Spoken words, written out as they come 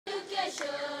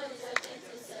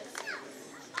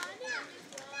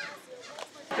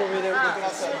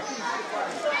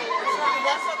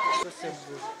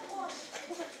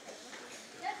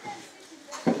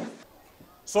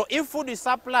So if food is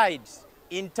supplied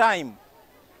in time,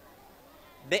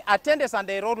 the attendance and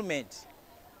the enrollment,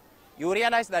 you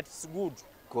realize that it's good.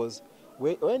 Because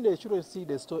when the children see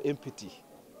the store empty,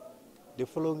 the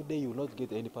following day you will not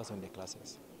get any person in the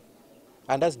classes.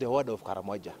 And that's the word of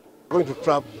Karamoja. We're going to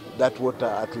trap that water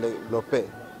at Lake Lope,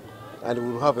 and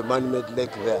we will have a man-made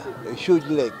lake there, a huge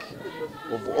lake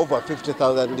of over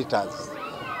 50,000 liters,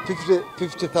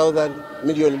 50,000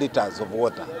 million liters of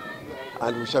water.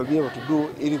 And we shall be able to do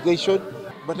irrigation.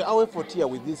 But our effort here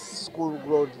with this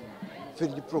school-grown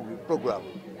feed program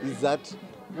is that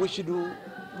we should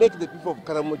make the people of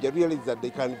Karamoja realize that they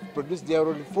can produce their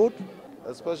own food.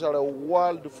 Especially a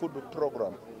World Food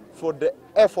Program, for the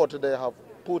effort they have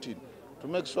put in to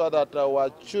make sure that our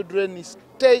children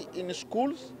stay in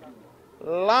schools,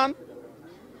 learn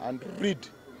and read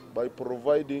by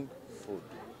providing food.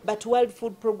 But World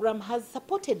Food Program has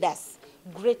supported us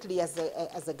greatly as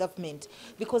a government,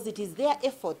 because it is their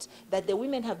effort that the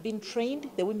women have been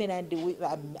trained, the women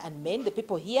and men, the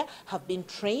people here have been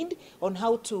trained on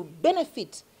how to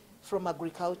benefit from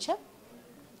agriculture.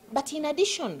 But in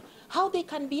addition, how they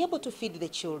can be able to feed the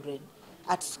children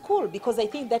at school, because I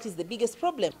think that is the biggest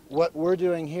problem. What we're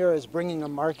doing here is bringing a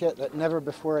market that never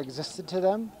before existed to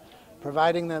them,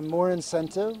 providing them more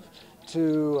incentive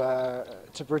to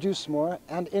produce more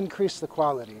and increase the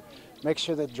quality. Make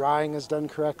sure that drying is done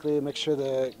correctly, make sure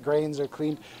the grains are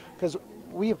clean, because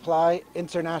we apply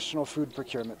international food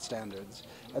procurement standards.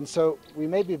 And so we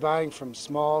may be buying from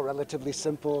small, relatively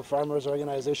simple farmers'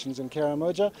 organizations in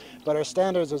Karamoja, but our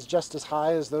standards is just as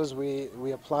high as those we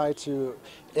apply to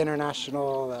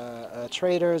international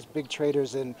traders, big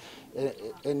traders in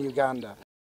Uganda.